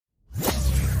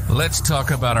Let's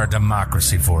talk about our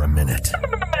democracy for a minute.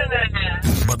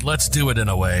 But let's do it in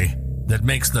a way that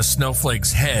makes the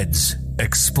snowflakes' heads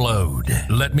explode.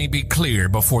 Let me be clear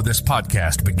before this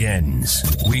podcast begins.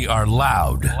 We are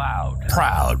loud,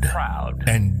 proud,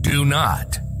 and do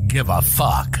not give a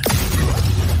fuck.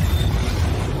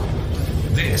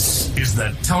 This is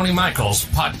the Tony Michaels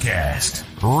Podcast.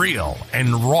 Real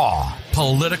and raw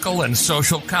political and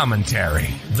social commentary.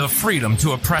 The freedom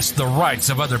to oppress the rights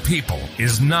of other people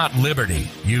is not liberty,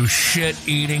 you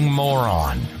shit-eating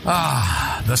moron.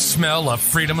 Ah, the smell of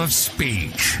freedom of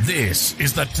speech. This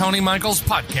is the Tony Michaels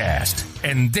Podcast,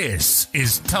 and this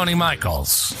is Tony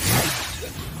Michaels.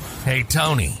 Hey,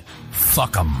 Tony,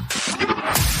 fuck 'em.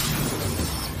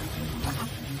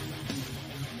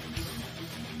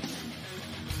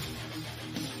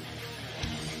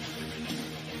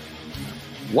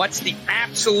 What's the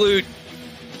absolute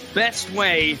best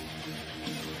way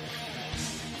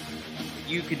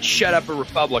you could shut up a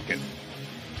Republican?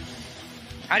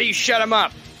 How do you shut him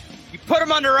up? You put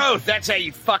him under oath. That's how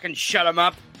you fucking shut him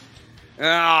up.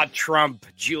 Ah, Trump,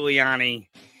 Giuliani,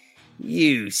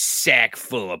 you sack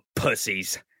full of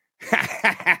pussies.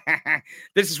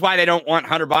 This is why they don't want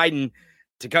Hunter Biden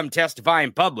to come testify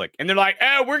in public. And they're like,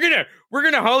 oh, we're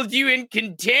gonna hold you in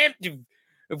contempt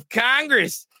of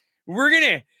Congress. We're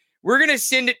gonna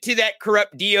send it to that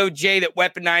corrupt DOJ that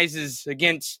weaponizes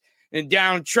against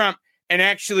Donald Trump. And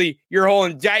actually, your whole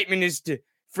indictment is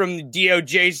from the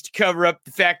DOJ's to cover up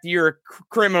the fact that you're a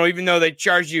criminal, even though they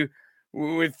charge you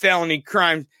with felony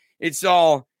crimes. It's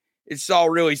all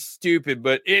really stupid.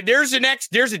 But there's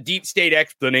a deep state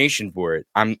explanation for it.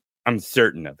 I'm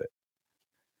certain of it.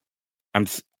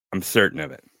 I'm certain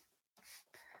of it.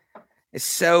 It's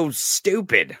so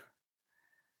stupid.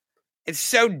 It's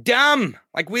so dumb.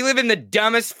 Like, we live in the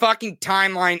dumbest fucking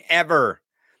timeline ever.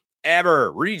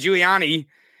 Rudy Giuliani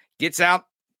gets out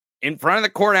in front of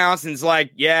the courthouse and is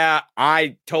like, yeah,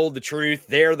 I told the truth.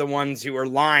 They're the ones who are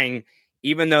lying,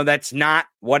 even though that's not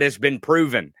what has been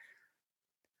proven.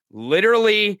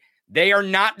 Literally, they are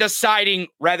not deciding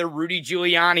whether Rudy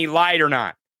Giuliani lied or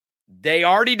not. They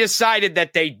already decided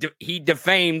that he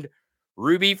defamed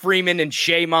Ruby Freeman and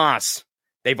Shay Moss.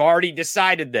 They've already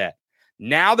decided that.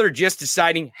 Now they're just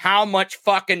deciding how much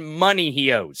fucking money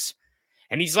he owes.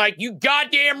 And he's like, you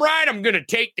goddamn right, I'm going to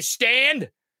take the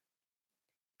stand.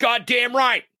 Goddamn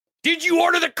right. Did you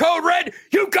order the code red?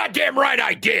 You goddamn right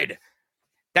I did.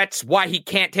 That's why he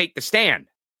can't take the stand.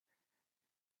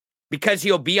 Because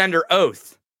he'll be under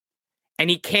oath. And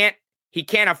he can't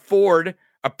afford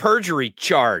a perjury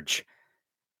charge.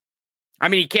 I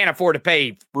mean, he can't afford to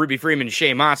pay Ruby Freeman and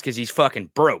Shay Moss because he's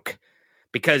fucking broke.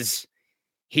 Because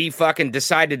he fucking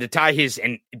decided to tie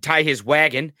his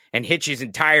wagon and hitch his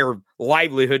entire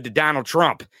livelihood to Donald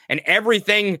Trump. And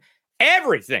everything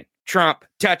Trump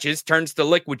touches turns to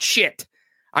liquid shit.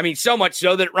 I mean, so much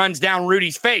so that it runs down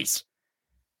Rudy's face.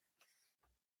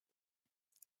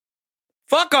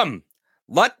 Fuck him.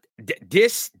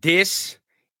 This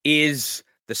is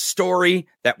the story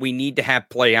that we need to have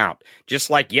play out. Just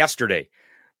like yesterday.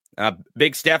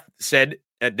 Big Steph said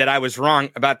that I was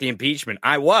wrong about the impeachment.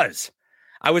 I was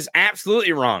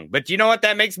absolutely wrong. But you know what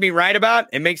that makes me right about?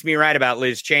 It makes me right about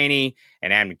Liz Cheney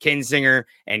and Adam Kinzinger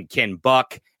and Ken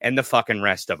Buck and the fucking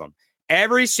rest of them.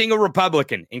 Every single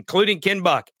Republican, including Ken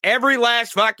Buck, every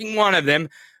last fucking one of them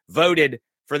voted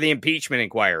for the impeachment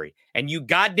inquiry. And you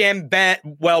goddamn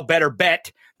better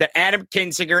bet that Adam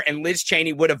Kinzinger and Liz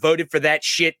Cheney would have voted for that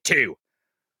shit too.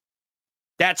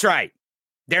 That's right.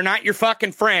 They're not your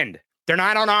fucking friend. They're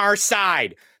not on our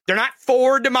side. They're not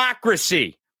for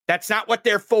democracy. That's not what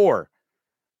they're for.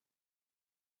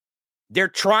 They're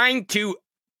trying to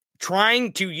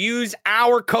use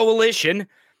our coalition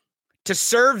to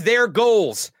serve their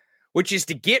goals, which is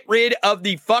to get rid of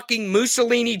the fucking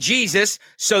Mussolini Jesus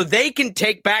so they can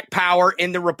take back power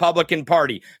in the Republican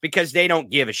Party because they don't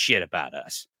give a shit about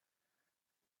us.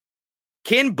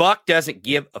 Ken Buck doesn't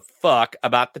give a fuck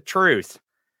about the truth.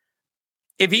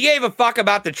 If he gave a fuck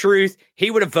about the truth,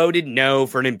 he would have voted no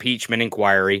for an impeachment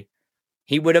inquiry.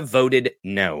 He would have voted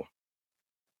no.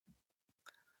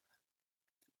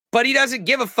 But he doesn't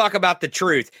give a fuck about the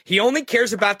truth. He only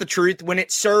cares about the truth when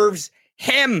it serves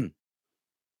him.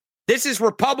 This is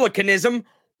Republicanism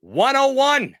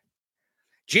 101.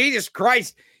 Jesus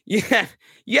Christ. You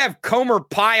have Comer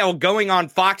Pyle going on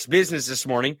Fox Business this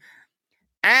morning.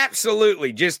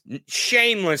 Absolutely, just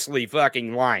shamelessly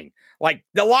fucking lying. Like,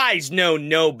 the lies know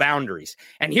no boundaries.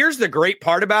 And here's the great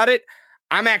part about it.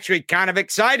 I'm actually kind of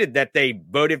excited that they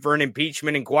voted for an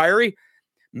impeachment inquiry.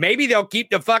 Maybe they'll keep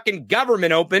the fucking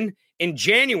government open in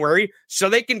January so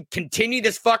they can continue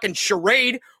this fucking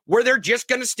charade where they're just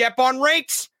going to step on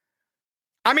rakes.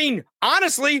 I mean,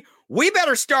 honestly, we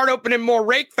better start opening more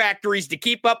rake factories to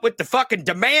keep up with the fucking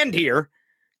demand here.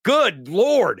 Good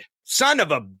Lord, son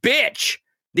of a bitch.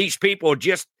 These people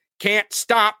just can't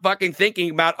stop fucking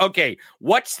thinking about, okay,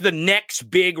 what's the next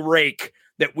big rake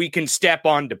that we can step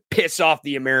on to piss off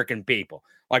the American people?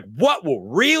 Like, what will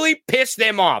really piss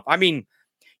them off? I mean,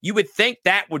 you would think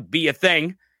that would be a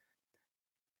thing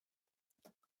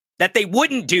that they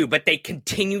wouldn't do, but they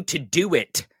continue to do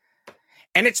it.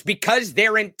 And it's because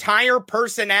their entire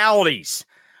personalities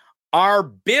are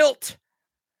built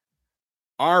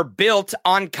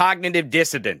on cognitive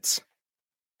dissonance.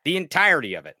 The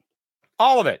entirety of it.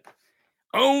 All of it.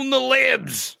 Own the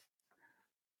libs.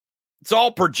 It's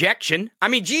all projection. I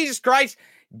mean, Jesus Christ,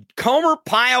 Comer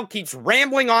Pyle keeps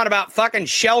rambling on about fucking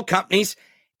shell companies,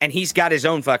 and he's got his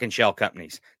own fucking shell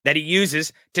companies that he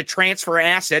uses to transfer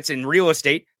assets in real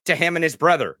estate to him and his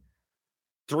brother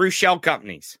through shell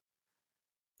companies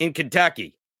in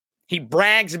Kentucky. He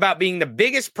brags about being the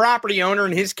biggest property owner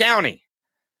in his county.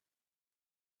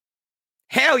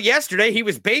 Hell, yesterday he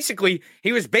was basically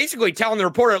telling the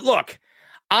reporter, look,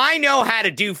 I know how to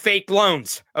do fake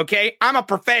loans, okay? I'm a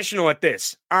professional at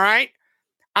this, all right?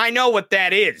 I know what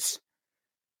that is.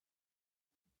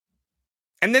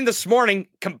 And then this morning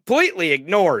completely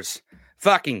ignores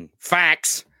fucking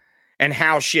facts and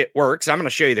how shit works. I'm going to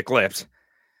show you the clips.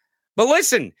 But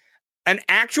listen, an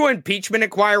actual impeachment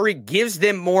inquiry gives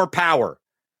them more power.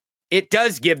 It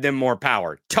does give them more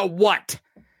power. To what?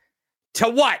 To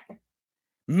what?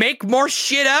 Make more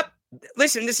shit up?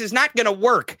 Listen, this is not going to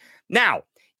work. Now,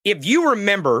 if you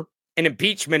remember an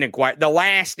impeachment inquiry, the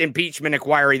last impeachment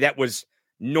inquiry that was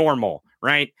normal,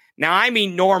 right? Now, I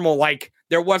mean normal, like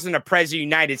there wasn't a president of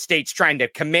the United States trying to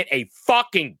commit a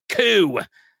fucking coup.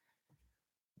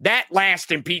 That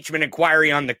last impeachment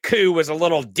inquiry on the coup was a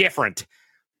little different.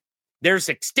 There's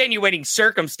extenuating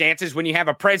circumstances when you have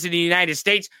a president of the United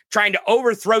States trying to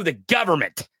overthrow the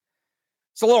government.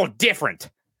 It's a little different.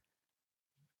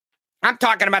 I'm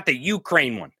talking about the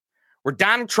Ukraine one, where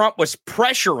Donald Trump was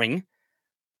pressuring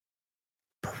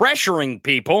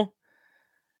people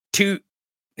to,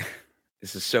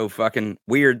 this is so fucking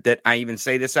weird that I even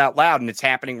say this out loud, and it's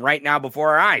happening right now before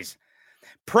our eyes,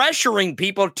 pressuring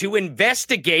people to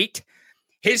investigate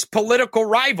his political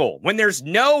rival when there's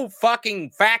no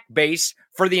fucking fact base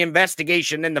for the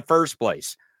investigation in the first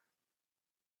place.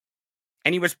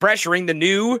 And he was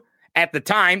pressuring at the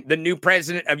time, the new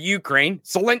president of Ukraine,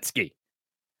 Zelensky,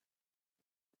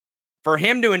 for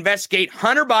him to investigate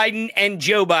Hunter Biden and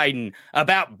Joe Biden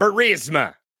about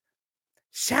Burisma.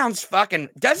 Sounds fucking,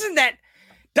 doesn't that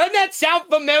sound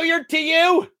familiar to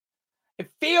you? It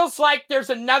feels like there's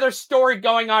another story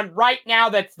going on right now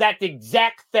that's that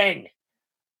exact thing.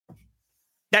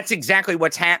 That's exactly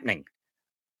what's happening.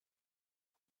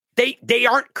 They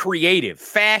aren't creative.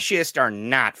 Fascists are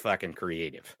not fucking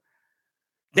creative.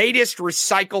 They just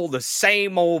recycle the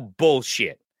same old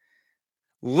bullshit.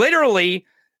 Literally,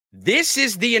 this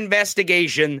is the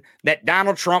investigation that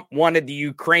Donald Trump wanted the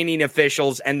Ukrainian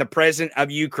officials and the president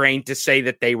of Ukraine to say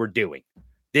that they were doing.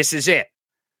 This is it.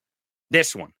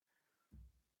 This one.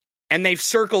 And they've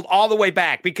circled all the way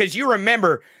back because you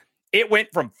remember it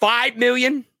went from $5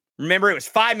 million. Remember, it was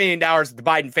 $5 million that the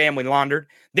Biden family laundered.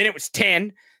 Then it was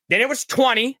 10. Then it was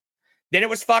 20. Then it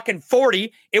was fucking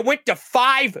 40. It went to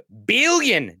 $5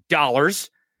 billion. Donald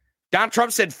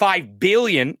Trump said $5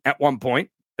 billion at one point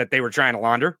that they were trying to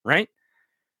launder, right?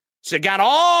 So it got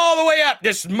all the way up,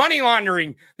 this money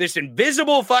laundering, this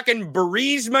invisible fucking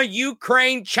Burisma,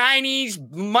 Ukraine, Chinese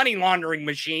money laundering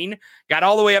machine got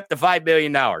all the way up to $5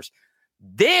 billion.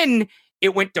 Then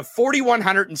it went to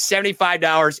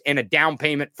 $4,175 and a down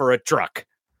payment for a truck.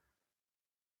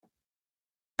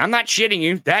 I'm not shitting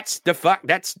you. That's the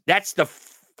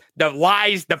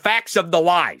lies, the facts of the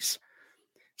lies.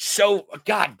 So,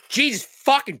 God, Jesus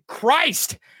fucking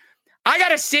Christ. I got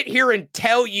to sit here and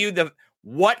tell you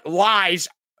what lies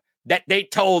that they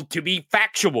told to be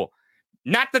factual.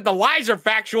 Not that the lies are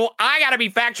factual. I got to be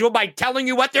factual by telling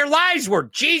you what their lies were.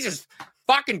 Jesus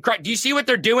fucking Christ. Do you see what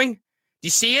they're doing? Do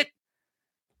you see it?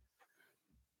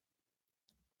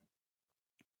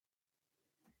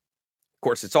 Of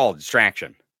course, it's all a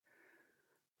distraction.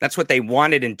 That's what they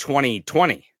wanted in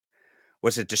 2020,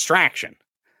 was a distraction.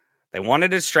 They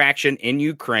wanted a distraction in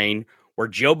Ukraine where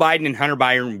Joe Biden and Hunter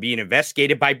Biden were being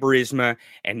investigated by Burisma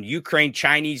and Ukraine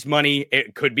Chinese money.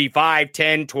 It could be 5,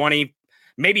 10, 20,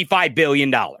 maybe $5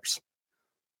 billion.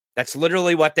 That's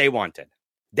literally what they wanted.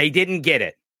 They didn't get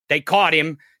it. They caught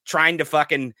him trying to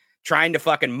fucking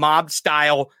mob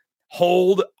style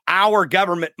hold our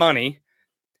government money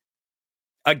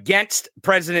against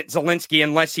President Zelensky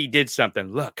unless he did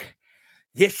something. Look,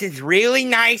 this is really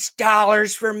nice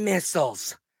dollars for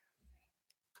missiles.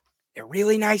 They're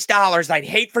really nice dollars. I'd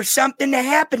hate for something to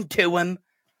happen to him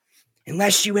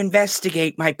unless you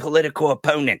investigate my political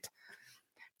opponent.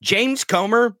 James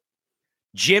Comer,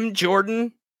 Jim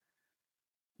Jordan,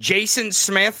 Jason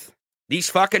Smith, these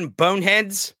fucking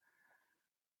boneheads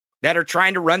that are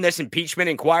trying to run this impeachment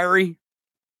inquiry,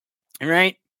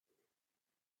 right?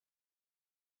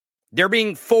 They're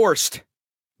being forced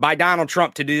by Donald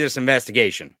Trump to do this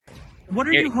investigation. What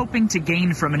are you hoping to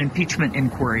gain from an impeachment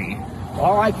inquiry?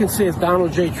 All I can say is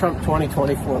Donald J. Trump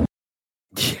 2024.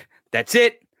 That's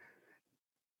it.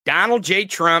 Donald J.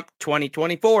 Trump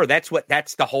 2024. That's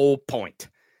the whole point.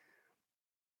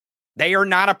 They are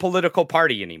not a political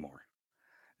party anymore.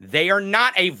 They are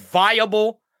not a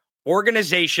viable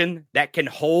organization that can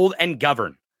hold and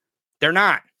govern. They're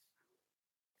not.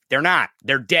 They're not.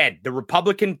 They're dead. The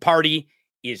Republican Party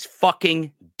is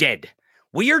fucking dead.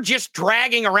 We are just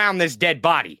dragging around this dead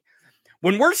body.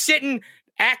 When we're sitting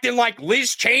acting like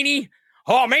Liz Cheney,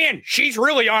 oh man, she's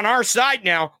really on our side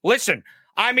now. Listen,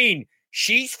 I mean,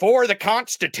 she's for the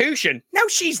Constitution. No,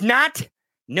 she's not.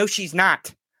 No, she's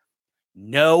not.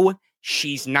 No,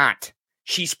 she's not.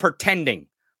 She's pretending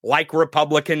like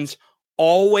Republicans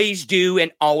always do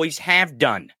and always have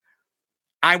done.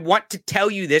 I want to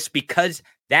tell you this because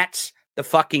that's the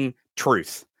fucking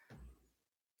truth.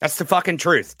 That's the fucking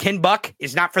truth. Ken Buck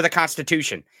is not for the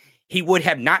Constitution. He would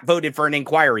have not voted for an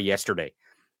inquiry yesterday.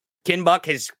 Ken Buck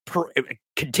has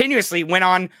continuously went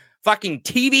on fucking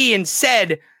TV and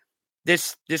said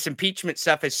this impeachment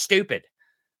stuff is stupid.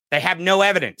 They have no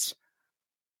evidence.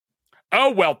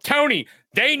 Oh, well, Tony,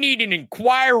 they need an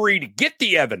inquiry to get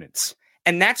the evidence.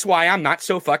 And that's why I'm not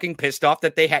so fucking pissed off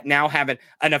that they now have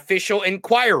an official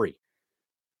inquiry.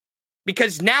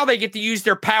 Because now they get to use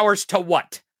their powers to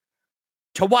what?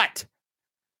 To what?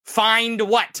 Find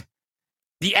what?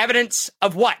 The evidence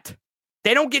of what?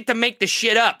 They don't get to make the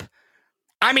shit up.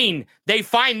 I mean, they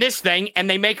find this thing and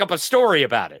they make up a story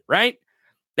about it, right?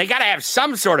 They got to have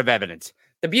some sort of evidence.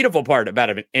 The beautiful part about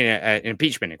an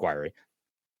impeachment inquiry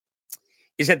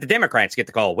is that the Democrats get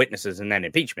to call witnesses in that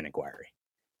impeachment inquiry.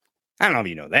 I don't know if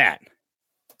you know that.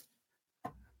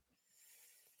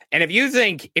 And if you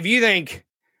think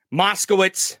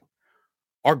Moskowitz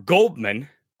or Goldman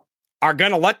are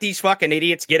going to let these fucking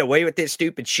idiots get away with this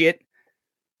stupid shit,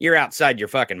 you're outside your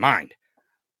fucking mind.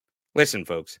 Listen,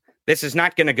 folks, this is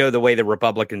not going to go the way the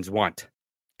Republicans want.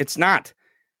 It's not.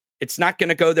 It's not going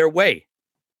to go their way.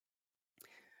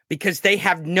 Because they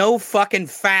have no fucking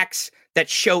facts that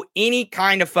show any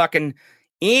kind of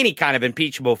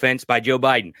impeachable offense by Joe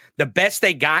Biden. The best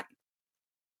they got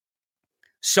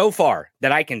so far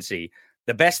that I can see,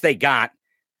 the best they got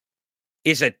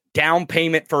is a down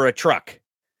payment for a truck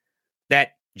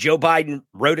that Joe Biden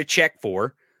wrote a check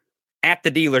for at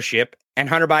the dealership, and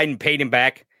Hunter Biden paid him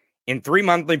back in 3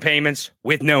 monthly payments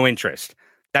with no interest.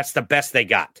 That's the best they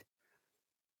got.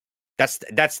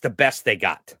 That's the best they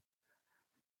got.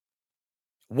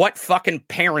 What fucking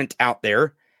parent out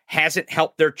there hasn't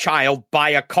helped their child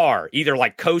buy a car, either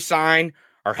like co-sign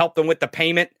or help them with the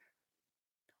payment,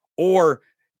 or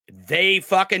they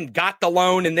fucking got the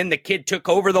loan and then the kid took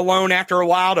over the loan after a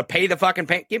while to pay the fucking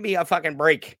payment? Give me a fucking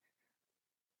break.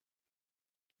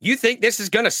 You think this is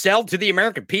going to sell to the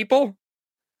American people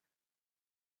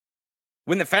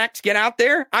when the facts get out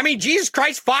there? I mean, Jesus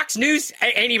Christ, Fox News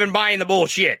ain't even buying the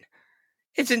bullshit.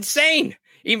 It's insane.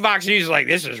 Even Fox News is like,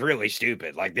 this is really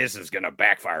stupid. Like, this is going to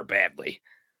backfire badly.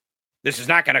 This is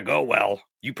not going to go well.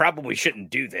 You probably shouldn't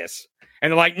do this.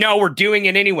 And they're like, no, we're doing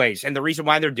it anyways. And the reason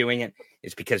why they're doing it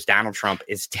is because Donald Trump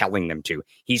is telling them to.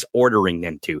 He's ordering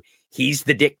them to. He's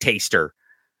the dictator.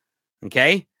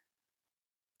 Okay?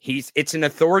 It's an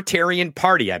authoritarian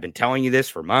party. I've been telling you this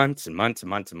for months and months and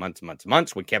months and months and months and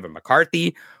months when Kevin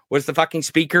McCarthy was the fucking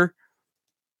speaker.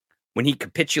 When he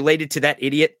capitulated to that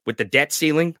idiot with the debt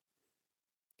ceiling.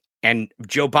 And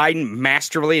Joe Biden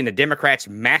masterfully and the Democrats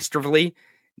masterfully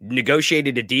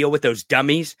negotiated a deal with those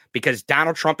dummies because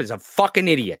Donald Trump is a fucking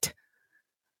idiot.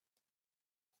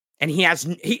 And he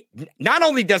not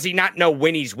only does he not know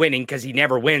when he's winning because he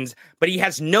never wins, but he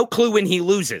has no clue when he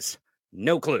loses.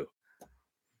 No clue.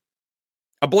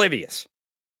 Oblivious.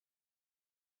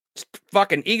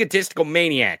 Fucking egotistical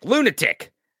maniac.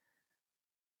 Lunatic.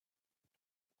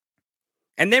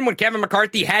 And then when Kevin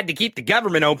McCarthy had to keep the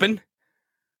government open,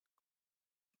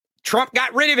 Trump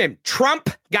got rid of him.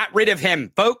 Trump got rid of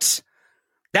him, folks.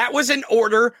 That was an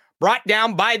order brought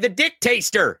down by the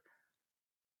dictator.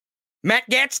 Matt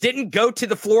Gaetz didn't go to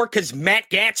the floor because Matt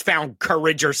Gaetz found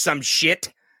courage or some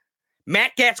shit.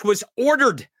 Matt Gaetz was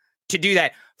ordered to do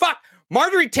that. Fuck,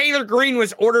 Marjorie Taylor Greene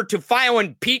was ordered to file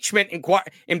impeachment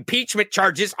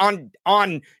charges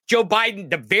on Joe Biden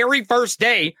the very first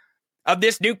day of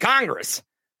this new Congress.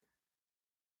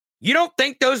 You don't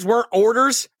think those were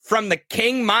orders from the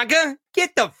King MAGA?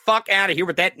 Get the fuck out of here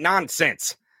with that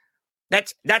nonsense.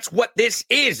 That's what this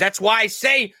is. That's why I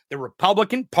say the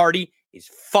Republican Party is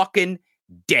fucking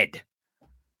dead.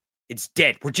 It's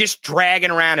dead. We're just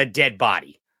dragging around a dead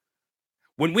body.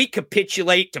 When we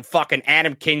capitulate to fucking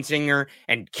Adam Kinzinger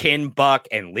and Ken Buck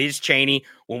and Liz Cheney,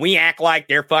 when we act like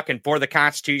they're fucking for the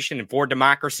Constitution and for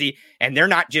democracy, and they're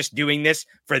not just doing this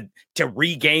to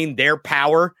regain their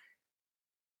power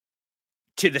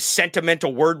to the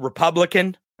sentimental word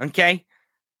Republican, okay?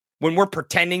 When we're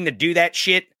pretending to do that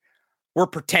shit, we're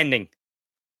pretending.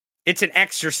 It's an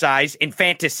exercise in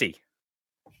fantasy.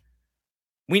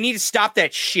 We need to stop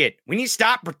that shit. We need to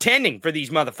stop pretending for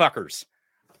these motherfuckers.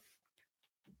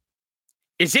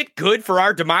 Is it good for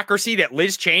our democracy that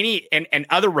Liz Cheney and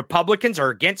other Republicans are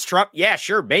against Trump? Yeah,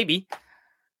 sure, maybe.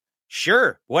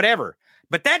 Sure, whatever.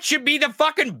 But that should be the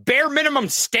fucking bare minimum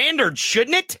standard,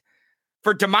 shouldn't it?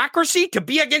 For democracy to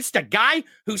be against a guy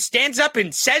who stands up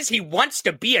and says he wants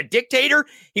to be a dictator,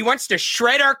 he wants to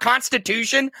shred our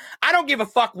Constitution. I don't give a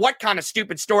fuck what kind of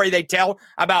stupid story they tell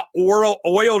about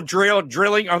oil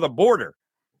drilling on the border.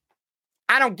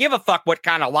 I don't give a fuck what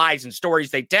kind of lies and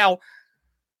stories they tell.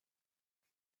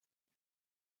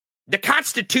 The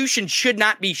Constitution should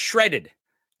not be shredded,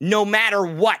 no matter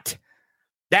what.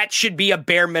 That should be a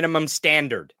bare minimum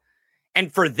standard.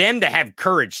 And for them to have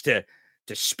courage to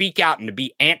speak out and to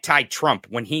be anti-Trump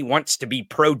when he wants to be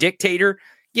pro-dictator,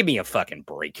 give me a fucking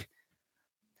break.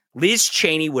 Liz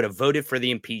Cheney would have voted for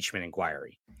the impeachment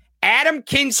inquiry. Adam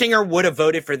Kinzinger would have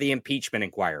voted for the impeachment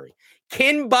inquiry.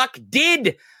 Ken Buck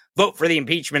did vote for the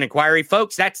impeachment inquiry,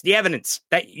 folks. That's the evidence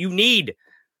that you need.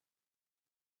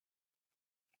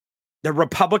 The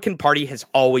Republican Party has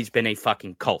always been a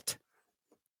fucking cult.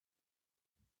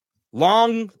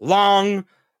 Long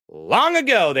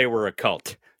ago, they were a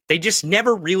cult. They just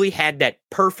never really had that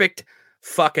perfect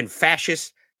fucking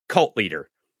fascist cult leader.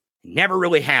 Never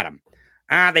really had him.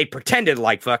 They pretended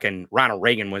like fucking Ronald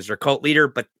Reagan was their cult leader,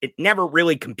 but it never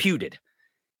really computed.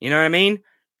 You know what I mean?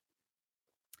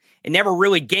 It never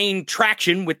really gained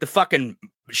traction with the fucking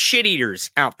shit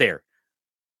eaters out there.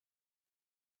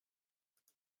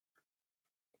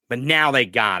 But now they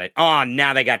got it. Oh,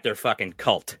 now they got their fucking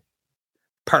cult.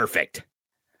 Perfect.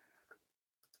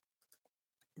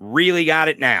 Really got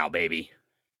it now, baby.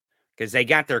 Because they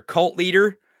got their cult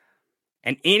leader,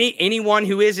 and anyone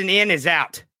who isn't in is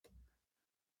out.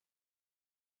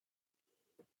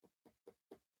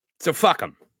 So fuck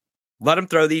them. Let them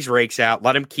throw these rakes out.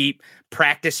 Let them keep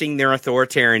practicing their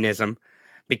authoritarianism,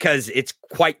 because it's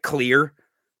quite clear.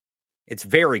 It's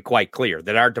very quite clear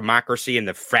that our democracy and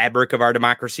the fabric of our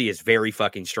democracy is very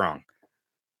fucking strong.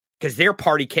 Because their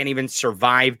party can't even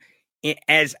survive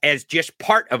as just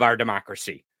part of our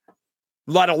democracy,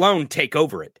 let alone take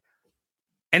over it.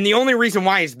 And the only reason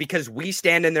why is because we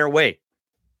stand in their way.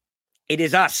 It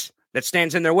is us that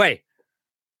stands in their way.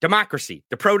 Democracy,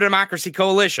 the pro-democracy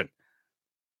coalition,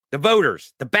 the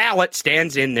voters, the ballot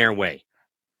stands in their way.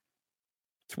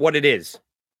 It's what it is.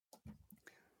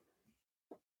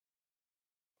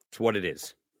 It's what it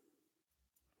is.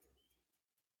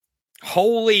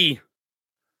 Holy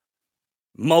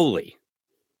moly.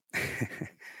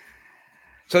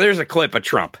 So there's a clip of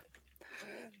Trump.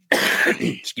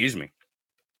 Excuse me.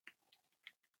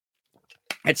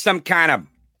 It's some kind of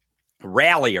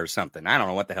rally or something. I don't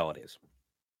know what the hell it is.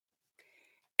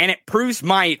 And it proves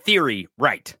my theory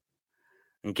right.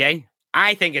 Okay?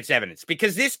 I think it's evidence.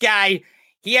 Because this guy,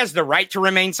 he has the right to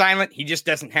remain silent. He just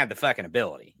doesn't have the fucking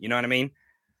ability. You know what I mean?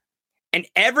 And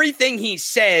everything he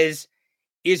says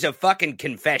is a fucking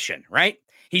confession, right?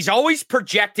 He's always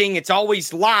projecting. It's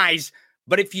always lies.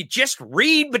 But if you just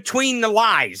read between the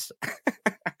lies,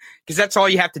 because that's all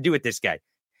you have to do with this guy.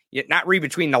 You not read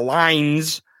between the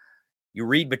lines. You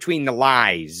read between the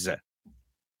lies.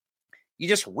 You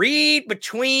just read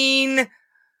between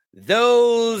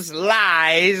those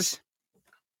lies,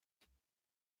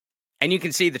 and you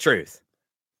can see the truth.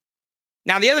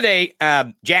 Now, the other day,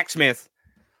 Jack Smith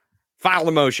filed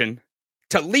a motion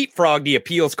to leapfrog the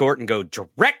appeals court and go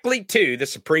directly to the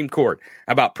Supreme Court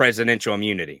about presidential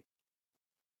immunity.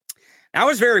 Now, I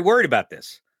was very worried about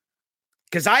this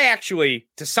because I actually,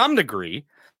 to some degree,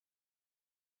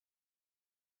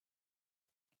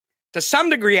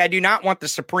 I do not want the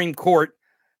Supreme Court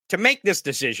to make this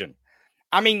decision.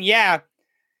 I mean, yeah,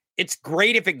 it's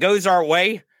great if it goes our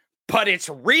way, but it's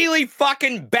really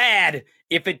fucking bad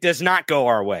if it does not go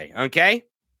our way, okay?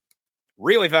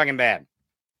 Really fucking bad.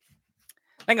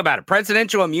 Think about it.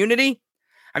 Presidential immunity.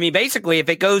 I mean, basically, if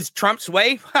it goes Trump's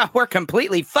way, we're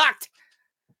completely fucked.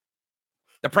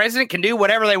 The president can do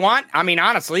whatever they want. I mean,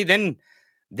 honestly, then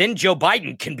Joe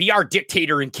Biden can be our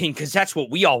dictator and king, because that's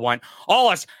what we all want. All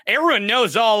us, everyone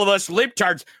knows, all of us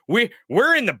libtards,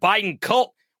 we're in the Biden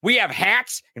cult. We have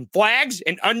hats and flags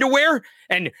and underwear,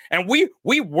 and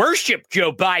we worship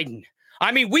Joe Biden.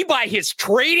 I mean, we buy his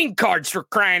trading cards, for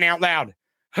crying out loud.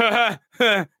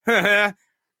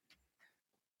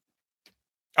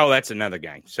 Oh, that's another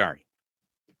guy. Sorry.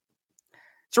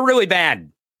 It's a really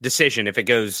bad decision if it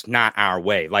goes not our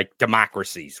way, like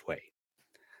democracy's way.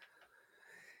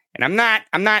 And I'm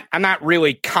not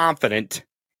really confident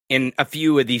in a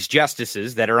few of these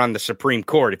justices that are on the Supreme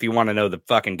Court, if you want to know the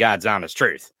fucking God's honest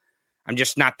truth. I'm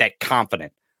just not that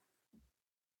confident.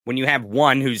 When you have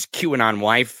one whose QAnon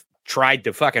wife tried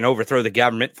to fucking overthrow the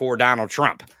government for Donald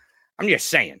Trump. I'm just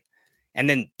saying. And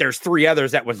then there's 3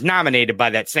 others that was nominated by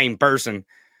that same person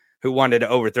who wanted to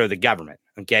overthrow the government.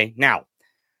 Okay? Now,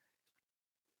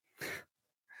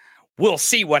 we'll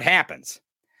see what happens.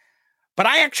 But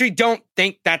I actually don't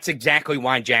think that's exactly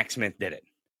why Jack Smith did it.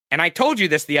 And I told you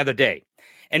this the other day.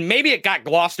 And maybe it got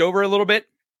glossed over a little bit.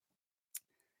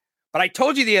 But I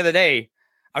told you the other day,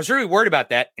 I was really worried about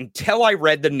that until I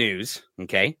read the news.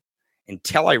 Okay?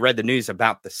 Until I read the news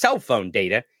about the cell phone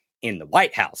data in the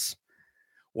White House.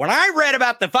 When I read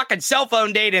about the fucking cell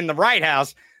phone data in the White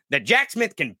House, that Jack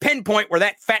Smith can pinpoint where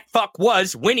that fat fuck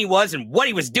was, when he was, and what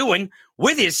he was doing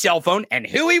with his cell phone and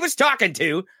who he was talking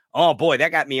to. Oh boy,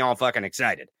 that got me all fucking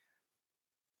excited.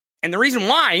 And the reason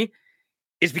why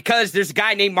is because there's a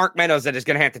guy named Mark Meadows that is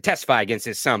going to have to testify against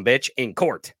this sumbitch in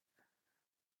court.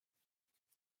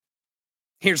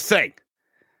 Here's the thing.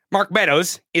 Mark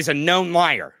Meadows is a known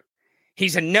liar.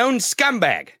 He's a known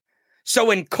scumbag.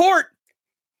 So in court,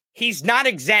 he's not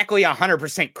exactly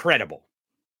 100% credible.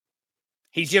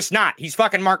 He's just not. He's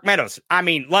fucking Mark Meadows. I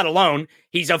mean, let alone,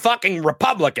 he's a fucking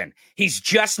Republican. He's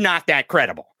just not that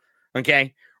credible.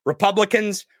 Okay?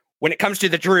 Republicans, when it comes to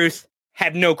the truth,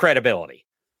 have no credibility.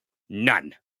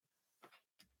 None.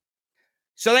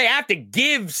 So they have to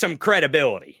give some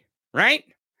credibility, right?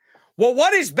 Well,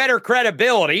 what is better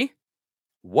credibility?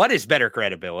 What is better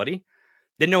credibility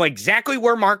than know exactly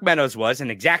where Mark Meadows was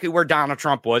and exactly where Donald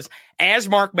Trump was, as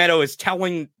Mark Meadows is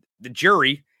telling the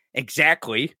jury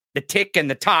exactly the tick and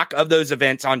the talk of those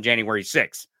events on January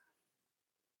 6th.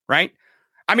 Right?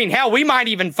 I mean, hell, we might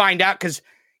even find out, because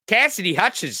Cassidy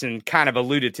Hutchinson kind of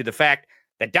alluded to the fact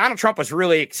that Donald Trump was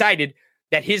really excited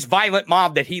that his violent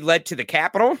mob that he led to the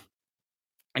Capitol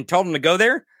and told him to go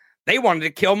there, they wanted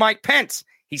to kill Mike Pence.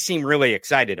 He seemed really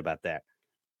excited about that.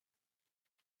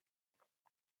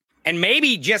 And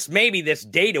maybe, just maybe, this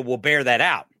data will bear that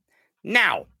out.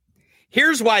 Now,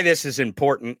 here's why this is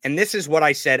important, and this is what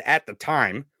I said at the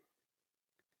time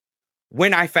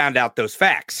when I found out those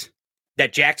facts,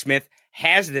 that Jack Smith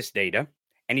has this data,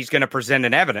 and he's going to present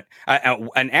an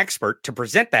expert to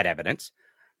present that evidence.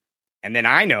 And then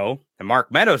I know that Mark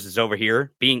Meadows is over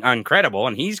here being uncredible,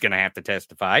 and he's going to have to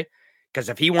testify, because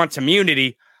if he wants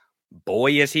immunity,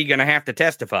 boy, is he going to have to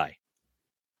testify.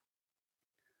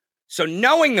 So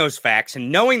knowing those facts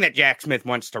and knowing that Jack Smith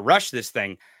wants to rush this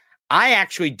thing, I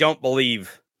actually don't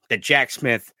believe that Jack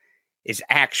Smith is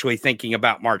actually thinking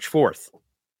about March 4th.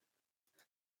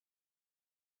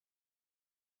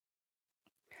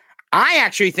 I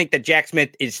actually think that Jack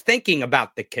Smith is thinking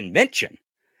about the convention,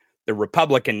 the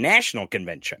Republican National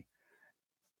Convention.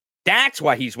 That's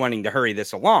why he's wanting to hurry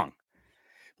this along.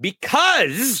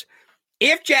 Because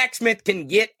if Jack Smith can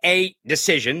get a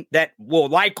decision that will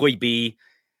likely be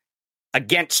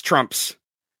against Trump's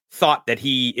thought that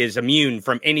he is immune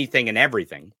from anything and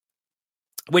everything,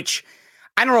 which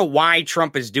I don't know why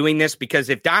Trump is doing this, because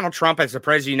if Donald Trump as the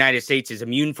president of the United States is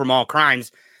immune from all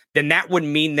crimes, then that would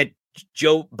mean that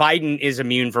Joe Biden is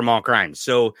immune from all crimes.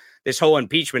 So this whole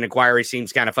impeachment inquiry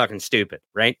seems kind of fucking stupid,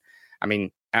 right? I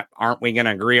mean, aren't we going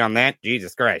to agree on that?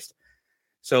 Jesus Christ.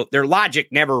 So their logic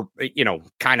never,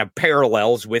 kind of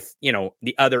parallels with,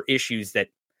 the other issues that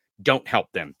don't help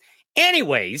them.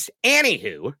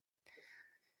 Anywho,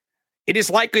 it is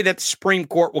likely that the Supreme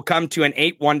Court will come to an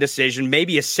 8-1 decision,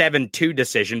 maybe a 7-2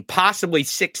 decision, possibly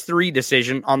 6-3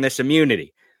 decision on this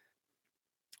immunity.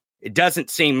 It doesn't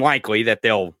seem likely that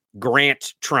they'll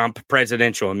grant Trump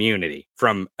presidential immunity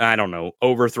from,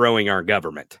 overthrowing our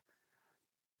government.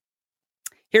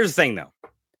 Here's the thing, though.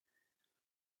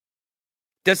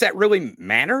 Does that really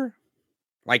matter?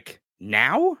 Like,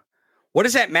 now? What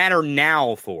does that matter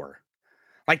now for?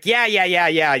 Like, yeah.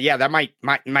 That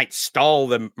might stall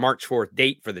the March 4th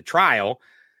date for the trial.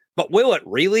 But will it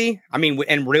really? I mean,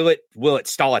 and will it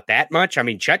stall it that much? I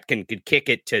mean, Chutkan could kick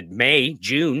it to May,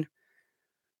 June,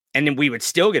 and then we would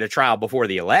still get a trial before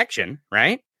the election,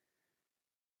 right?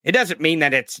 It doesn't mean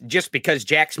that it's just because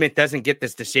Jack Smith doesn't get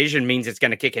this decision means it's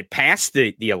going to kick it past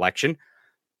the election,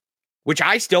 which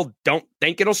I still don't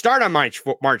think it'll start on March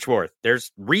 4th.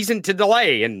 There's reason to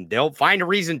delay, and they'll find a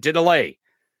reason to delay.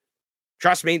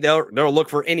 Trust me, they'll look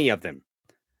for any of them.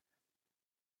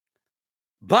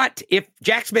 But if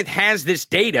Jack Smith has this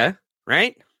data,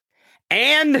 right,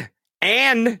 and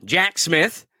Jack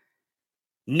Smith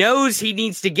knows he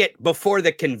needs to get before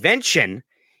the convention,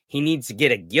 he needs to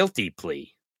get a guilty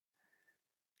plea.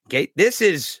 Okay, this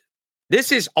is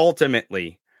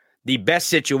ultimately the best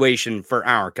situation for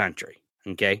our country.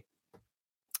 Okay,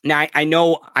 now I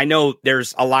know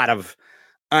there's a lot of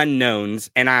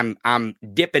unknowns, and I'm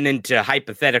dipping into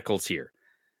hypotheticals here.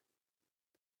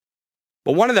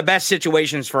 But one of the best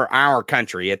situations for our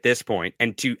country at this point,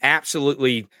 and to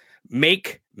absolutely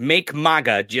make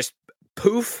MAGA just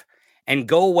poof and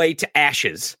go away to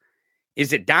ashes, is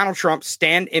that Donald Trump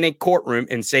stand in a courtroom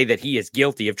and say that he is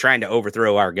guilty of trying to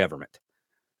overthrow our government.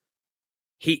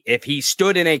 If he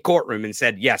stood in a courtroom and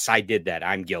said, yes, I did that,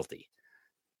 I'm guilty.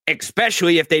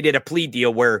 Especially if they did a plea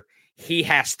deal where he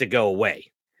has to go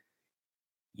away.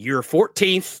 You're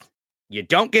 14th. You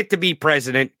don't get to be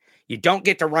president. You don't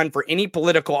get to run for any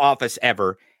political office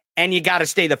ever, and you got to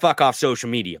stay the fuck off social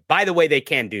media. By the way, they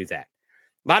can do that.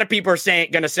 A lot of people are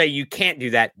going to say you can't do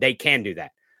that. They can do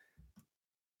that.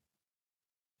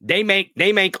 They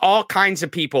make all kinds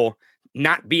of people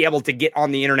not be able to get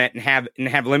on the internet and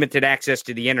have limited access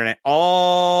to the internet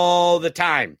all the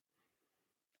time.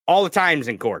 All the times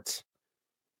in courts.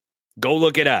 Go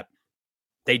look it up.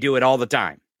 They do it all the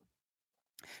time.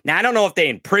 Now, I don't know if they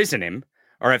imprison him,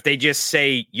 or if they just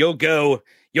say, you'll go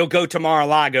to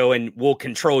Mar-a-Lago and we'll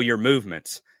control your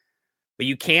movements. But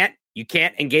you can't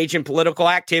engage in political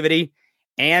activity,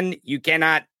 and you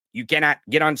cannot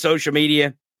get on social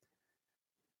media,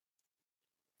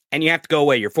 and you have to go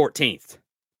away. You're 14th.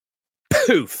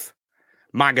 Poof.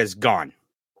 MAGA's gone.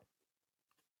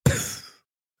 Poof.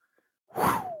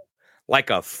 Like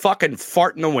a fucking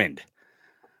fart in the wind.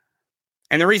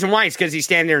 And the reason why is because he's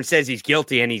standing there and says he's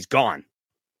guilty, and he's gone.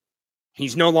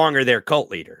 He's no longer their cult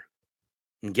leader.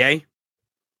 Okay?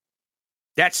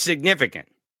 That's significant.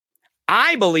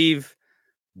 I believe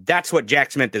that's what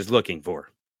Jack Smith is looking for.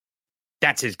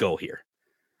 That's his goal here.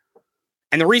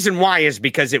 And the reason why is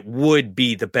because it would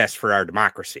be the best for our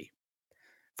democracy.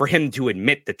 For him to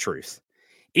admit the truth.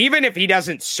 Even if he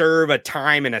doesn't serve a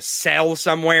time in a cell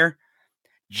somewhere,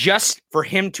 just for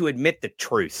him to admit the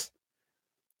truth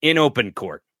in open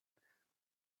court,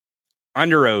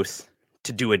 under oath,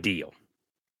 to do a deal.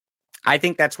 I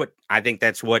think that's what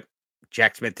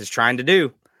Jack Smith is trying to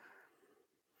do.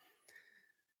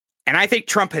 And I think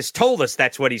Trump has told us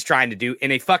that's what he's trying to do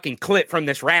in a fucking clip from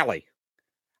this rally.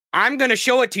 I'm going to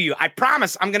show it to you. I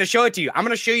promise I'm going to show it to you. I'm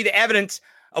going to show you the evidence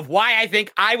of why I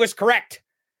think I was correct.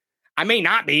 I may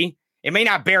not be. It may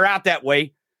not bear out that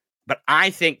way. But I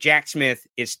think Jack Smith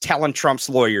is telling Trump's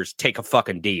lawyers, take a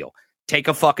fucking deal. Take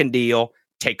a fucking deal.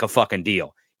 Take a fucking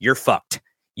deal. You're fucked.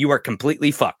 You are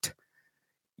completely fucked.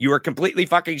 You are completely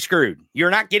fucking screwed. You're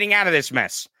not getting out of this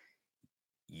mess.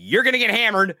 You're going to get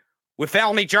hammered with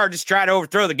felony charges to try to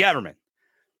overthrow the government.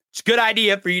 It's a good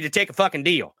idea for you to take a fucking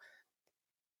deal.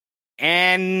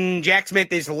 And Jack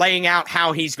Smith is laying out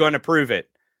how he's going to prove it.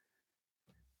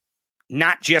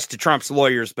 Not just to Trump's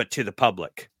lawyers, but to the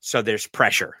public. So there's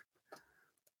pressure.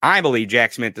 I believe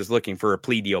Jack Smith is looking for a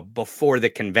plea deal before the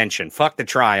convention. Fuck the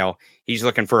trial. He's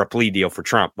looking for a plea deal for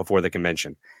Trump before the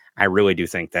convention. I really do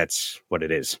think that's what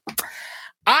it is.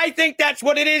 I think that's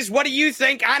what it is. What do you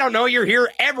think? I don't know. You're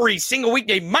here every single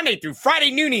weekday, Monday through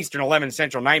Friday, noon Eastern, 11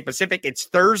 Central, 9 Pacific. It's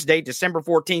Thursday, December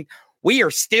 14th. We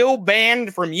are still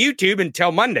banned from YouTube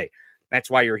until Monday. That's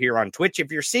why you're here on Twitch.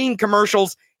 If you're seeing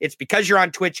commercials, it's because you're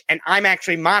on Twitch, and I'm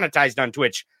actually monetized on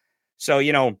Twitch. So,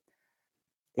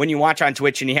 when you watch on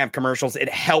Twitch and you have commercials, it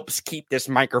helps keep this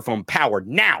microphone powered.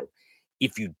 Now,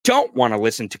 if you don't want to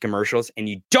listen to commercials and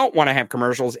you don't want to have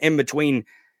commercials in between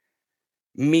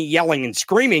me yelling and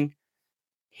screaming,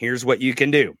 here's what you can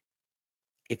do.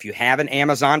 If you have an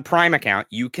Amazon Prime account,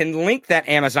 you can link that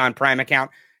Amazon Prime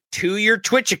account to your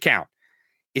Twitch account.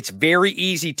 It's very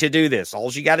easy to do this. All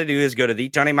you got to do is go to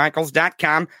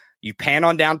thetonymichaels.com. You pan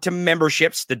on down to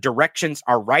memberships. The directions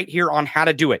are right here on how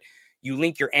to do it. You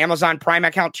link your Amazon Prime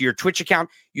account to your Twitch account.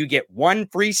 You get one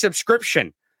free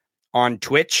subscription on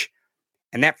Twitch.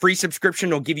 And that free subscription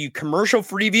will give you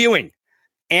commercial-free viewing.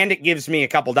 And it gives me a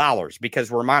couple dollars because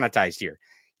we're monetized here.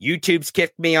 YouTube's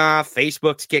kicked me off.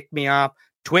 Facebook's kicked me off.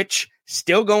 Twitch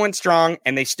still going strong,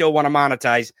 and they still want to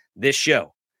monetize this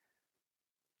show.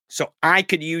 So I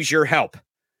could use your help.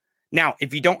 Now,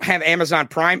 if you don't have Amazon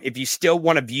Prime, if you still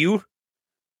want to view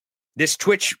this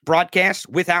Twitch broadcast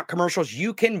without commercials,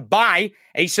 you can buy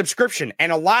a subscription.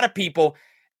 And a lot of people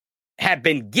have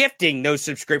been gifting those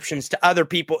subscriptions to other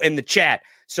people in the chat.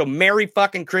 So Merry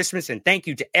fucking Christmas, and thank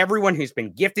you to everyone who's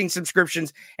been gifting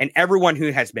subscriptions and everyone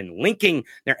who has been linking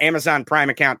their Amazon Prime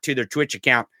account to their Twitch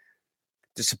account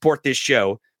to support this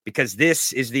show, because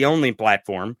this is the only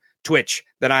platform, Twitch,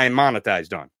 that I am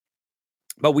monetized on.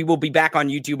 But we will be back on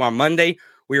YouTube on Monday.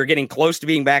 We are getting close to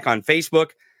being back on Facebook.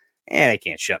 They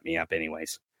can't shut me up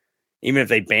anyways. Even if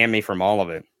they ban me from all of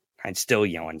it, I'd still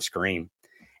yell and scream.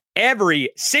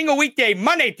 Every single weekday,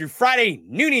 Monday through Friday,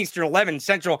 noon Eastern, 11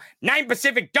 Central, 9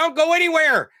 Pacific. Don't go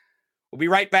anywhere. We'll be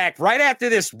right back right after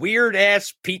this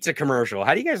weird-ass pizza commercial.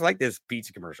 How do you guys like this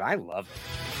pizza commercial? I love it.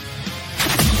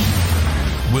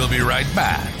 We'll be right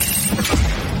back.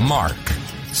 Mark,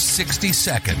 60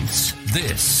 seconds.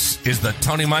 This is the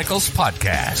Tony Michaels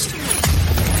Podcast.